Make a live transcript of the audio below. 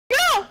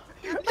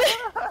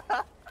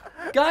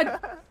God.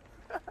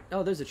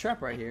 Oh, there's a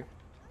trap right here.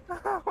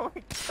 Oh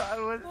my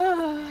God.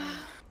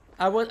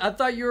 I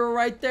thought you were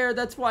right there.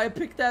 That's why I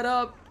picked that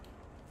up.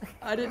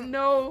 I didn't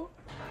know.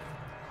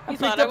 You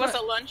thought I was a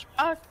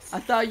lunchbox? I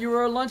thought you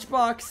were a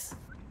lunchbox.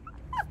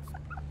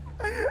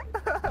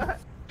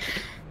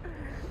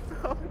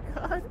 Oh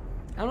God.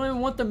 I don't even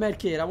want the med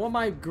kit. I want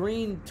my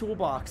green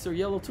toolbox or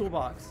yellow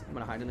toolbox. I'm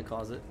gonna hide in the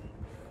closet.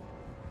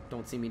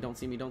 Don't see me, don't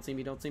see me, don't see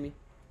me, don't see me.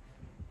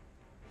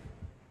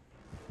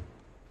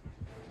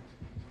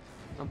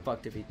 I'm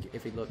fucked if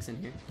he looks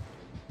in here.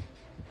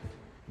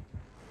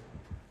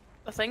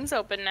 The thing's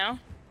open now.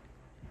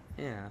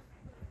 Yeah.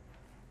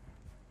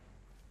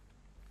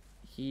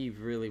 He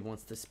really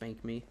wants to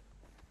spank me.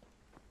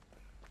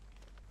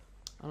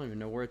 I don't even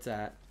know where it's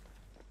at.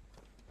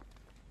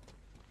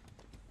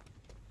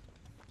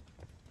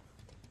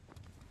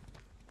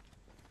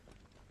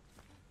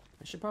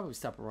 I should probably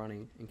stop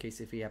running in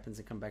case if he happens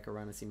to come back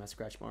around and see my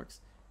scratch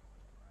marks.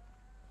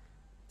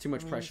 Too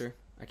much pressure.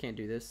 I can't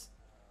do this.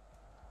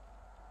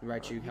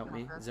 Raichu, help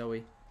me.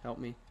 Zoe, help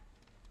me.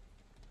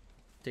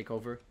 Take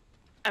over.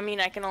 I mean,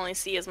 I can only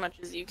see as much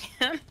as you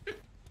can.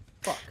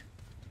 Fuck.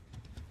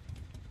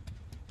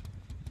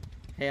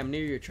 Hey, I'm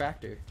near your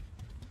tractor.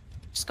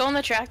 Just go on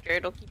the tractor.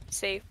 It'll keep you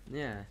safe.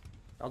 Yeah.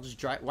 I'll just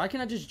drive. Why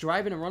can't I just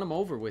drive it and run him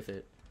over with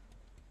it?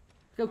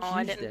 Look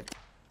how cute it.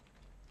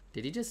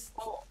 Did he just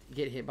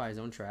get hit by his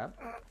own trap?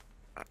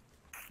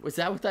 Was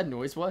that what that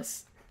noise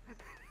was?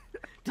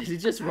 Did he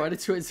just run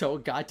into his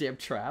own goddamn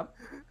trap?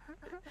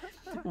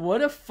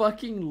 What a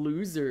fucking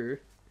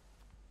loser.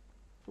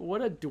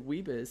 What a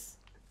dweebus.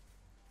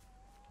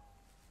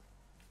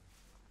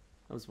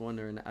 I was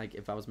wondering, like,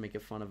 if I was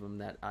making fun of him,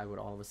 that I would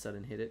all of a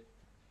sudden hit it.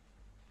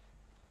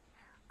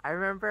 I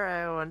remember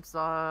I once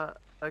saw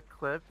a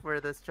clip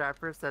where this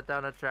trapper set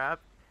down a trap,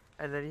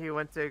 and then he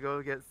went to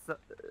go get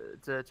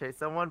to chase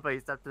someone, but he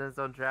stepped in his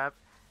own trap,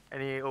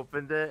 and he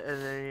opened it,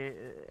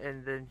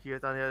 and then he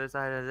was on the other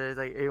side, and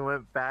then he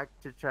went back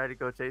to try to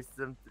go chase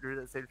them through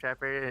the same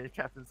trap area, and he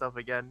trapped himself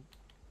again.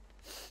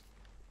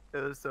 It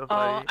was so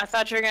funny. Oh, I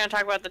thought you were gonna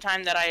talk about the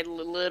time that I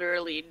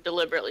literally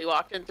deliberately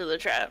walked into the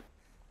trap.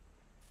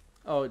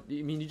 Oh,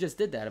 you mean you just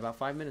did that about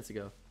 5 minutes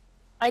ago?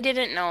 I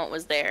didn't know it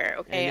was there.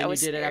 Okay, and then I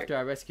was you did scared. it after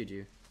I rescued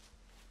you.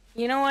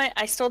 You know what?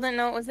 I still didn't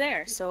know it was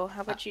there. So how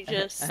about you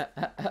just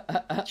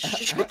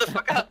shut the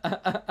fuck up?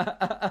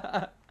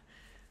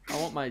 I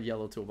want my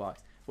yellow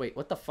toolbox. Wait,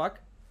 what the fuck?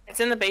 It's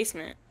in the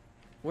basement.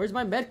 Where's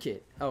my med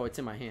kit? Oh, it's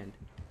in my hand.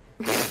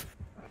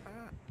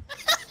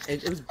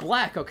 It was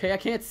black, okay? I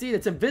can't see it.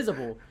 It's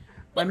invisible.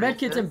 My med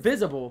kit's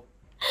invisible.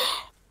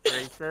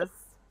 Racist.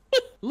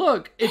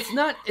 Look, it's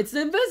not. It's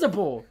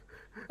invisible.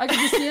 I can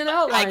just see an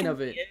outline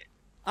of it.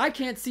 I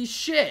can't see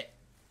shit.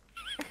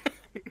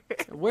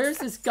 Where's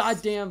this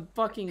goddamn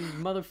fucking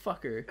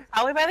motherfucker?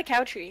 Probably by the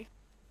cow tree.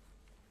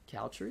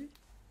 Cow tree?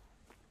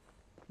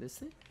 This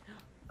thing?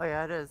 Oh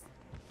yeah, it is.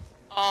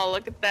 Oh,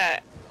 look at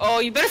that. Oh,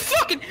 you better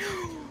fucking.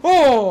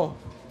 Oh!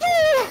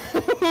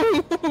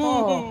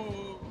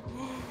 Oh.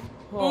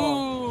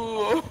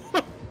 Oh.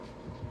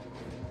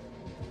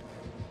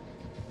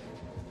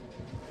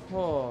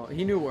 Oh,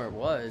 he knew where it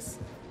was.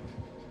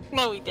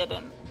 No, he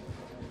didn't.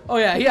 Oh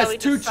yeah, he has he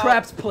two just saw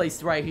traps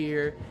placed right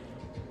here.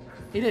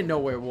 He didn't know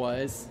where it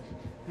was.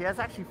 He has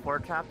actually 4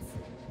 traps.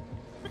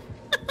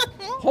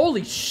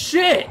 Holy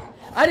shit!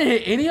 I didn't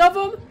hit any of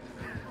them?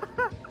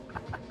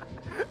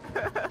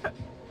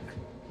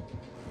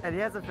 And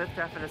he has a 5th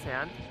trap in his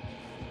hand.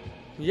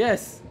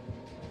 Yes.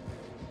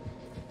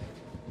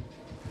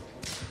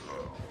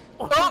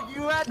 Oh,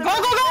 you had to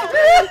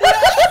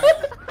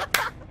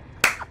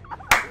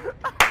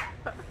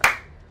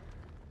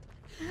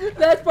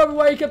That's probably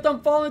why he kept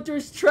on falling through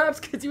his traps,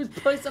 because he was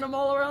placing them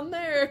all around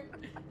there.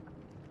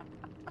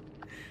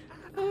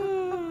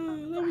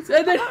 And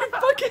then he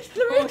fucking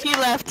threw Oh, he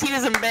left. He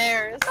was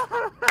embarrassed.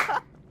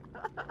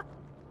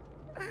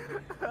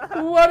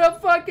 What a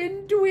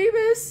fucking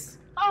dweebus.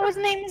 Oh, his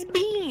name is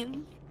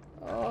Bean.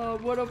 Oh,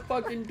 what a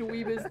fucking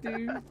dweebus,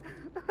 dude.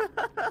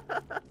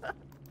 A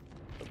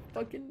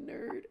fucking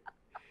nerd.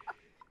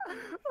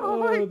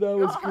 Oh, that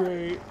was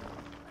great.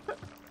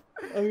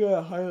 I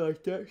gotta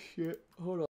highlight that shit. Hold on.